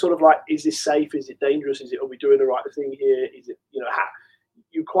you ever sort of like, is this safe? Is it dangerous? Are we doing the right thing here? Is it,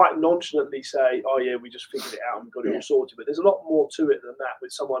 you quite nonchalantly say, oh yeah, we just figured it out and we got it all sorted. But there's a lot more to it than that.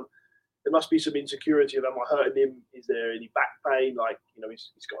 With someone, there must be some insecurity of, am I hurting him? Is there any back pain? Like,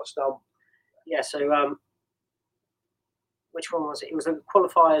 he's got a stump. Yeah. So which one was it? It was the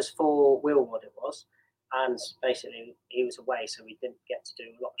qualifiers for Wilwood. It was. And basically, he was away, so we didn't get to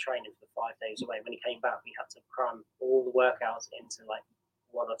do a lot of training for 5 days away. When he came back, we had to cram all the workouts into like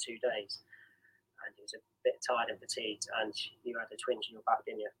 1 or 2 days. And he was a bit tired and fatigued, and you had a twinge in your back,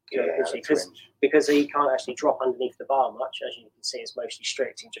 didn't you? Because he can't actually drop underneath the bar much. As you can see, it's mostly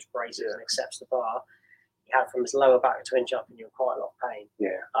strict. He just braces and accepts the bar. He had from his lower back a twinge up, and you were quite a lot of pain.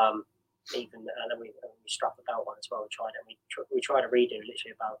 Yeah. And then we strapped the belt on as well. We tried it. We tried a redo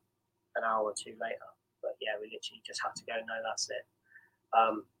literally about an hour or 2 later. But yeah, we literally just had to go, no, that's it.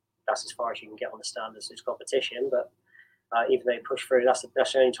 That's as far as you can get on the standards of this competition. But even though he pushed through, that's the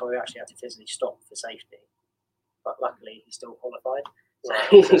only time we actually had to physically stop for safety. But luckily, he still qualified. So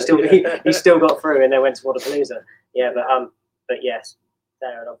he still got through and then went to Wodapalooza. Yeah, but yes,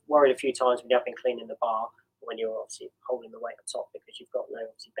 there. And I've worried a few times when you have been cleaning the bar, when you're obviously holding the weight up top, because you've got no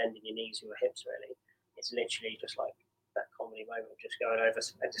obviously bending your knees or your hips really. It's literally just like that comedy moment of just going over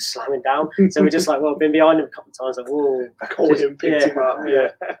and just slamming down. So we're just like, well, I've been behind him a couple of times, like, whoa, caught him, picked him up,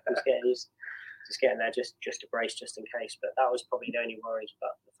 just getting there just to brace just in case. But that was probably the only worries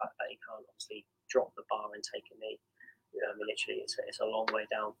about the fact that he can't obviously drop the bar and take a knee. Literally, it's a long way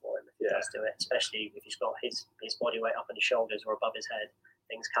down for him if he does do it, especially if he's got his body weight up on his shoulders or above his head.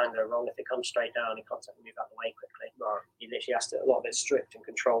 Things can go wrong if it comes straight down. He can't move out of the way quickly. Right. He literally has to a lot of it strict and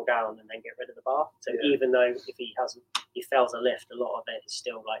control down, and then get rid of the bar. So even though if he fails a lift, a lot of it is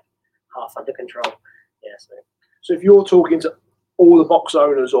still like half under control. Yeah. So if you're talking to all the box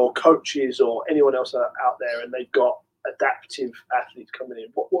owners or coaches or anyone else out there, and they've got adaptive athletes coming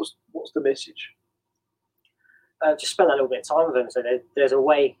in, what's the message? Just spend a little bit of time with them. So there's a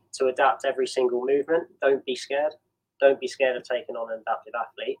way to adapt every single movement. Don't be scared. Don't be scared of taking on an adaptive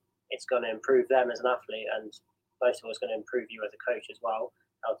athlete. It's going to improve them as an athlete, and most of all, it's going to improve you as a coach as well,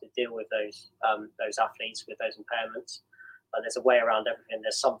 how to deal with those athletes with those impairments. There's a way around everything.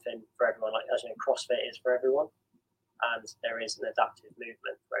 There's something for everyone. Like, as you know, CrossFit is for everyone, and there is an adaptive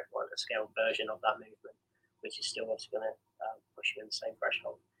movement for everyone, a scaled version of that movement, which is still also going to push you in the same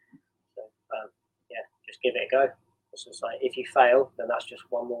threshold. So just give it a go. It's just like, if you fail, then that's just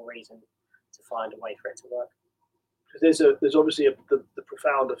one more reason to find a way for it to work. There's obviously the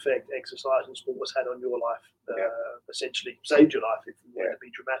profound effect exercise and sport has had on your life. Essentially saved your life, if you want to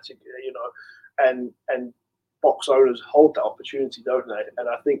be dramatic, and box owners hold that opportunity, don't they? And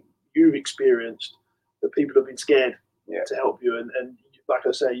I think you've experienced that people have been scared to help you, and like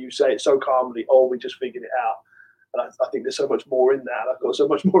I say, you say it so calmly. Oh, we just figured it out. And I think there's so much more in that. I've got so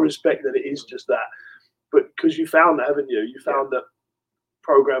much more respect that it is just that. But because you found that, haven't you? You found that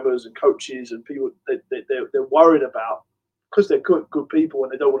programmers and coaches and people, they're worried about, because they're good people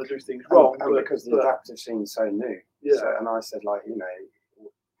and they don't want to do things wrong. And because the adaptive scene's so new. Yeah. So, and I said, like, you know,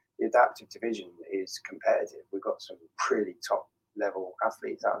 the adaptive division is competitive. We've got some pretty top level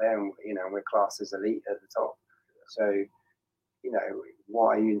athletes out there, and, you know, we're classed as elite at the top. So, you know,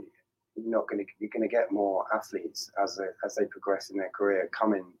 why are you not going to, you're going to get more athletes as they progress in their career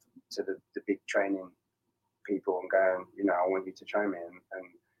coming to the big training people and going, you know, I want you to train me, and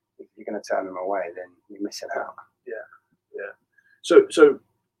if you're going to turn them away, then you're missing out. So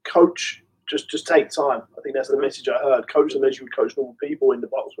coach, just take time. I think that's the message I heard. Coach them as you would coach normal people in the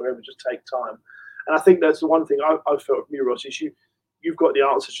box, wherever. Just take time. And I think that's the one thing I felt from you, Ross, is you've got the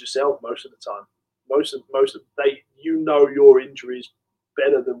answers yourself most of the time. Most of you know your injuries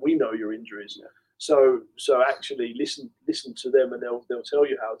better than we know your injuries. Yeah. So actually listen to them, and they'll tell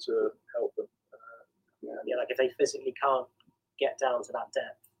you how to help them. Like if they physically can't get down to that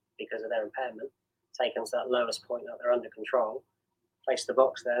depth because of their impairment, take them to that lowest point that they're under control, place the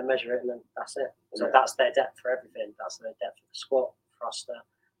box there, measure it, and then that's it. So that's their depth for everything. That's their depth for the squat, thruster,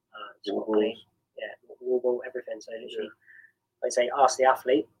 squat clean, wall ball, everything. So literally, they say, ask the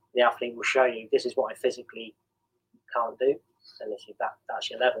athlete. The athlete will show you, this is what I physically can't do. And if that's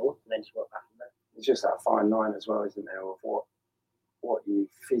your level, then just work back from there. It's just that fine line as well, isn't there, of what you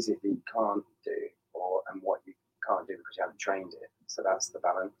physically can't do, and what you can't do because you haven't trained it. So that's the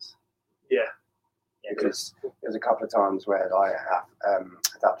balance. Yeah. Because there's a couple of times where I have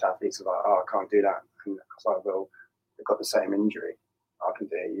adaptive athletes are like, oh, I can't do that. And I was like, well, they've got the same injury. I can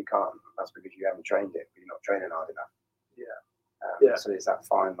do it, you can't. That's because you haven't trained it, but you're not training hard enough. So there's that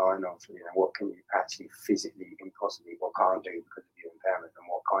fine line of, you know, what can you actually physically, impossibly, what can't do because of your impairment, and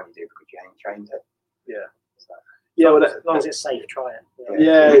what can't you do because you ain't trained it. Well, as long as it's safe, try it.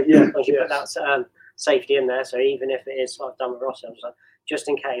 As long as you put that safety in there. So even if it is, like I've done with Ross, I was like, just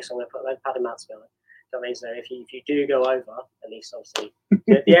in case, I'm going to put those padded mats on. That means that if you do go over, at least obviously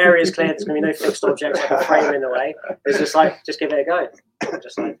the area is clear. There's going to be no fixed objects like a frame in the way. It's just like, just give it a go.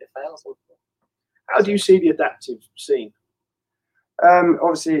 Just like if it fails. How do you see the adaptive scene?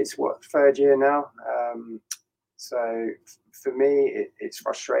 Obviously, it's third year now. So for me, it's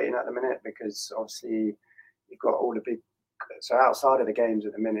frustrating at the minute because obviously you've got all the big. So outside of the games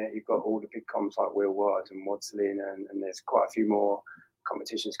at the minute, you've got all the big comps like Will Ward and Wadselina, and there's quite a few more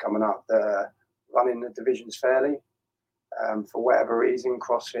competitions coming up that are running the divisions fairly. For whatever reason,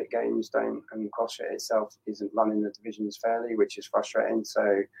 CrossFit Games don't, and CrossFit itself isn't running the divisions fairly, which is frustrating.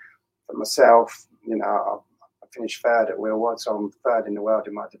 So for myself, you know, I finished third at Will Ward, so I'm third in the world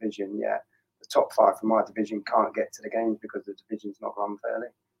in my division. Yet the top 5 from my division can't get to the games because the division's not run fairly,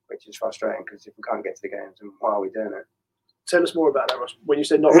 which is frustrating because if we can't get to the games, then why are we doing it? Tell us more about that, Ross. When you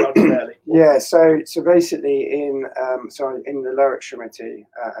said not run fairly. So basically in the lower extremity,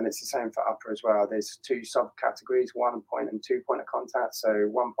 and it's the same for upper as well, there's 2 subcategories, 1 point and 2 point of contact. So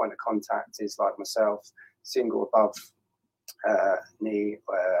 1 point of contact is like myself, single above knee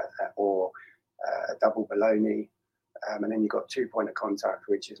or double below knee. And then you've got 2 point of contact,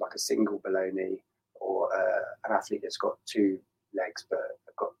 which is like a single below knee, or an athlete that's got 2 legs but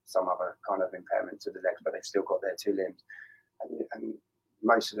have got some other kind of impairment to the legs, but they've still got their 2 limbs. And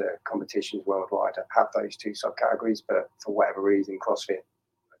most of the competitions worldwide have those 2 subcategories, but for whatever reason, CrossFit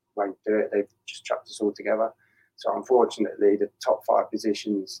won't do it. They've just chucked us all together. So unfortunately, the top 5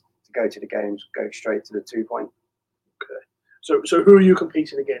 positions to go to the games go straight to the 2 point. Okay. So who are you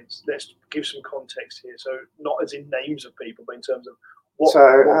competing against? Let's give some context here. So not as in names of people, but in terms of what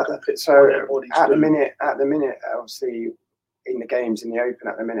their bodies at do. the minute, obviously, in the games in the open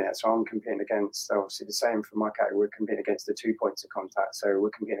at the minute, so I'm competing against, obviously the same for my category, we're competing against the 2 points of contact. So we're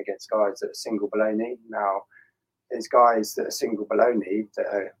competing against guys that are single below knee. Now, there's guys that are single below knee that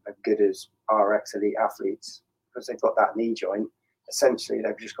are good as RX elite athletes because they've got that knee joint. Essentially,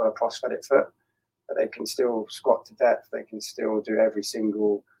 they've just got a prosthetic foot, but they can still squat to depth. They can still do every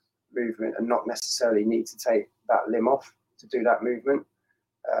single movement and not necessarily need to take that limb off to do that movement.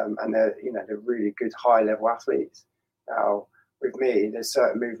 And they're really good high level athletes. Now, with me, there's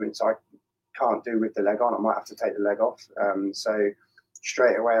certain movements I can't do with the leg on. I might have to take the leg off. So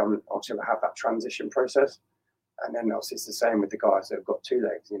straight away, I'm obviously going to have that transition process. And then obviously it's the same with the guys that have got 2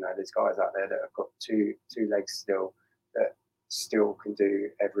 legs. You know, there's guys out there that have got two legs still that still can do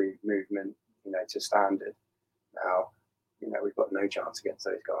every movement, you know, to standard. Now, you know, we've got no chance against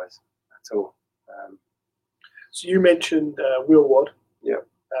those guys at all. So you mentioned Willward. Yeah.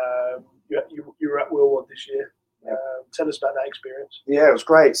 You were at Willward this year. Yeah. Tell us about that experience. Yeah, it was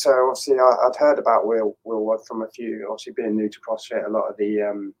great. So obviously I'd heard about Willward from a few, obviously being new to CrossFit, a lot of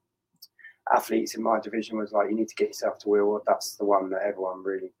the athletes in my division was like, you need to get yourself to Willward. That's the one that everyone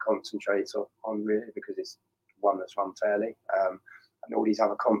really concentrates on really, because it's one that's run fairly. And all these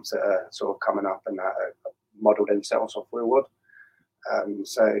other comps that are sort of coming up and that are modelled themselves off Willward.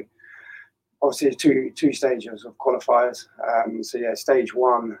 So obviously two stages of qualifiers. So yeah, stage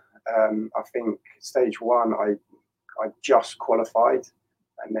one, I think stage one, I just qualified,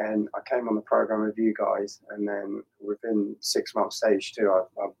 and then I came on the program with you guys, and then within 6 months, stage two,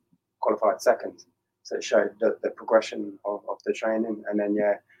 I qualified second. So it showed the progression of the training, and then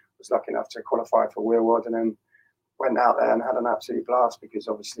yeah, was lucky enough to qualify for Willward, and then went out there and had an absolute blast, because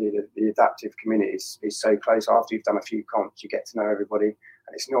obviously the adaptive community is so close. After you've done a few comps, you get to know everybody,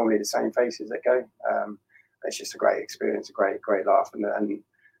 and it's normally the same faces that go. It's just a great experience, a great laugh, and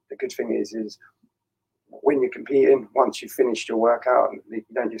the good thing is when you're competing, once you've finished your workout, you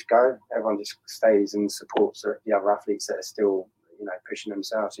don't just go. Everyone just stays and supports the other athletes that are still, pushing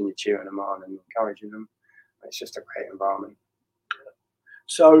themselves, and you're cheering them on and encouraging them. It's just a great environment.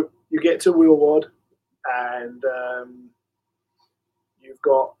 So you get to Willward, and you've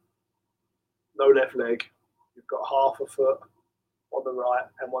got no left leg. You've got half a foot on the right,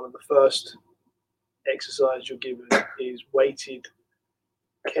 and one of the first exercises you're given is weighted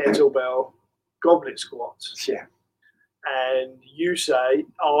kettlebell goblet squats. Yeah. And you say,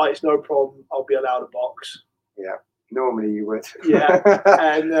 "Oh, it's no problem. I'll be allowed a box." Yeah. Normally you would. Yeah.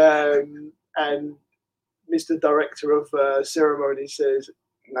 And Mr. Director of Ceremonies says,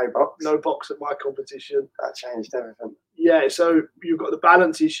 no box at my competition. That changed everything. Yeah, so you've got the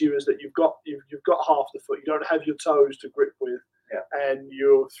balance issue is that you've got half the foot. You don't have your toes to grip with. Yeah. And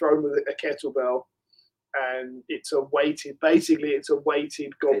you're thrown with a kettlebell, and it's a weighted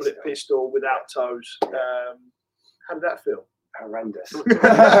goblet pistol without toes. How did that feel? Horrendous.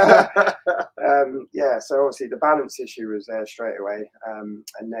 Yeah, so obviously the balance issue was there straight away, and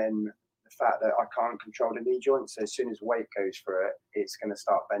then the fact that I can't control the knee joint, so as soon as weight goes through it, it's going to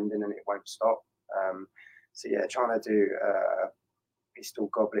start bending and it won't stop. So yeah, trying to do a pistol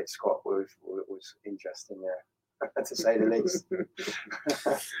goblet squat was interesting, yeah, to say the least.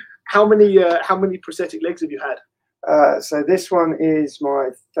 How many prosthetic legs have you had? So this one is my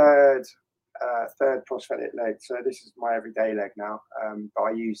third prosthetic leg. So this is my everyday leg now, but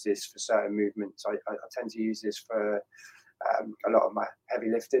I use this for certain movements. I tend to use this for a lot of my heavy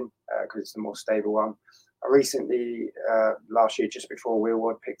lifting because it's the more stable one. I recently, last year, just before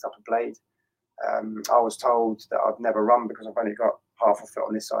Willward, picked up a blade. I was told that I'd never run because I've only got half a foot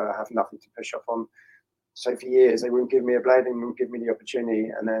on this side. I have nothing to push off on. So for years, they wouldn't give me a blade, they wouldn't give me the opportunity.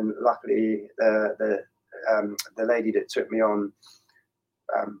 And then luckily, the lady that took me on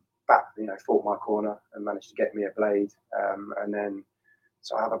back, fought my corner and managed to get me a blade. And then,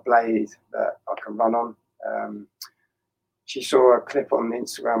 so I have a blade that I can run on. She saw a clip on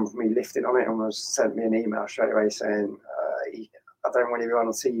Instagram of me lifting on it and sent me an email straight away saying, I don't want everyone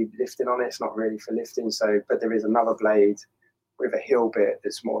to see you lifting on it. It's not really for lifting. So, but there is another blade with a heel bit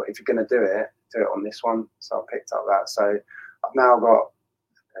that's more, if you're going to do it on this one. So I picked up that. So I've now got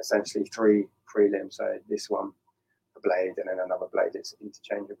essentially three limbs. So this one, the blade, and then another blade that's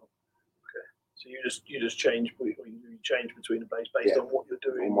interchangeable. Okay. So you just change between the blades based on what you're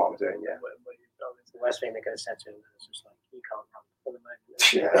doing. On what I'm doing, yeah. The worst thing they could have said to him is just like, you can't run for the moment.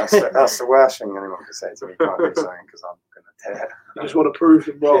 Yeah, that's the worst thing anyone could say to me. You can't do something because I'm going to tear. You just want to prove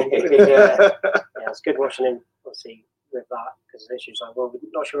them wrong. Yeah, it's good watching him, obviously, with that, because the issue's like, well, we're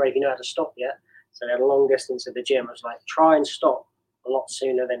not sure if you know how to stop yet. So they had a long distance at the gym. I was like, try and stop a lot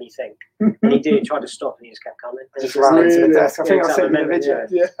sooner than you think. And he did try to stop, and he just kept coming. Just ran into the desk. I think I sent you the video.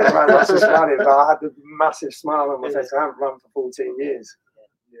 Yeah. I was just running, but I had a massive smile on my face. I haven't run for 14 years.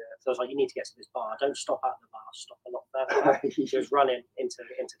 Yeah. So I was like, you need to get to this bar. Don't stop at the bar. Stop a lot further. Just running into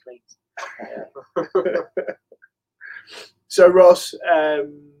cleans. Yeah. So Ross,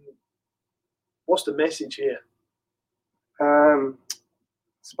 what's the message here? I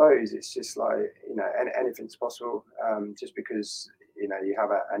suppose it's just like, anything's possible. Just because you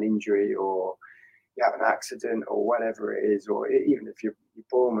have an injury or you have an accident or whatever it is, or even if you're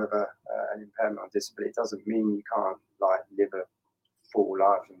born with an impairment or disability, it doesn't mean you can't live a full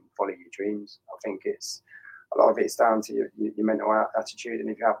life and follow your dreams. I think a lot of it's down to your mental attitude, and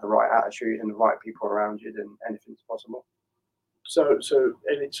if you have the right attitude and the right people around you, then anything's possible. So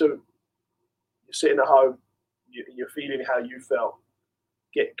you're sitting at home, you're feeling how you felt.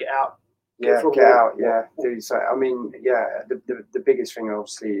 Get out. Get out. Yeah, do so. I mean, yeah. The biggest thing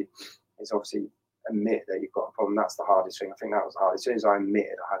obviously is admit that you've got a problem. That's the hardest thing. I think that was hard. As soon as I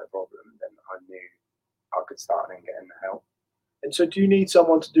admitted I had a problem, then I knew I could start and get in the help. And so, do you need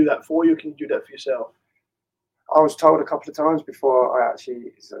someone to do that for you? Or can you do that for yourself? I was told a couple of times before I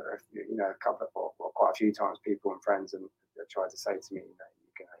actually, you know, quite a few times, people and friends and tried to say to me,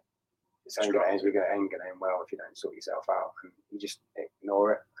 you know, this ain't going to end well if you don't sort yourself out, and you just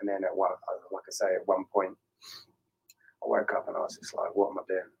ignore it. And then like I say, at one point, I woke up and I was just like, what am I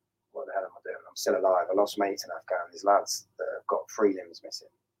doing? What the hell am I doing? I'm still alive. I lost mates in Afghan. There's lads that have got 3 limbs missing.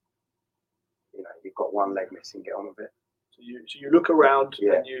 You know, you've got 1 leg missing. Get on with it. So you look around,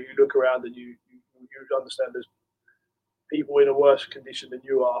 and you look around, and you understand there's people in a worse condition than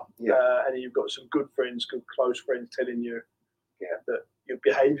you are, and then you've got some good friends, good close friends telling you that your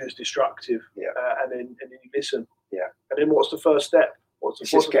behaviour is destructive, and then you listen. And then what's the first step?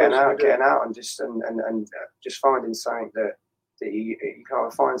 It's just getting out, and just just finding something that you can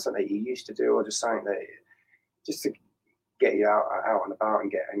either find something that you used to do, or just something that just to get you out and about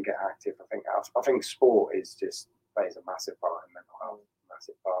and get active. I think sport plays a massive part in mental health,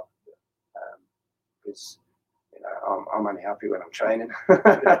 massive part, because you know I'm only happy when I'm training.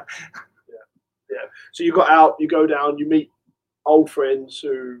 So you got out, you go down, you meet old friends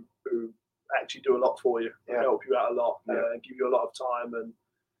who actually do a lot for you, help you out a lot, give you a lot of time and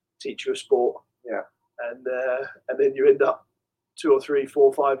teach you a sport. And then you end up 2 or 3,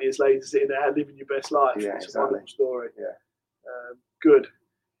 4, 5 years later sitting there living your best life. It's a wonderful story. Good.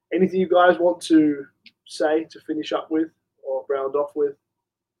 Anything you guys want to say to finish up with or round off with?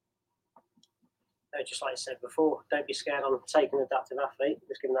 Just like I said before, don't be scared on taking an adaptive athlete.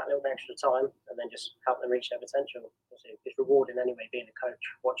 Just give them that little bit extra time, and then just help them reach their potential. It's rewarding anyway, being a coach,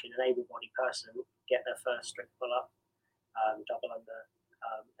 watching an able-bodied person get their first strict pull-up, double under,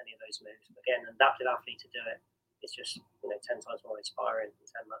 any of those moves. But getting an adaptive athlete to do it, it's just 10 times more inspiring and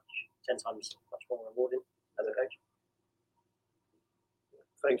 10 times much more rewarding as a coach.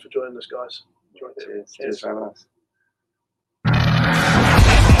 Thanks for joining us, guys. Cheers for having us.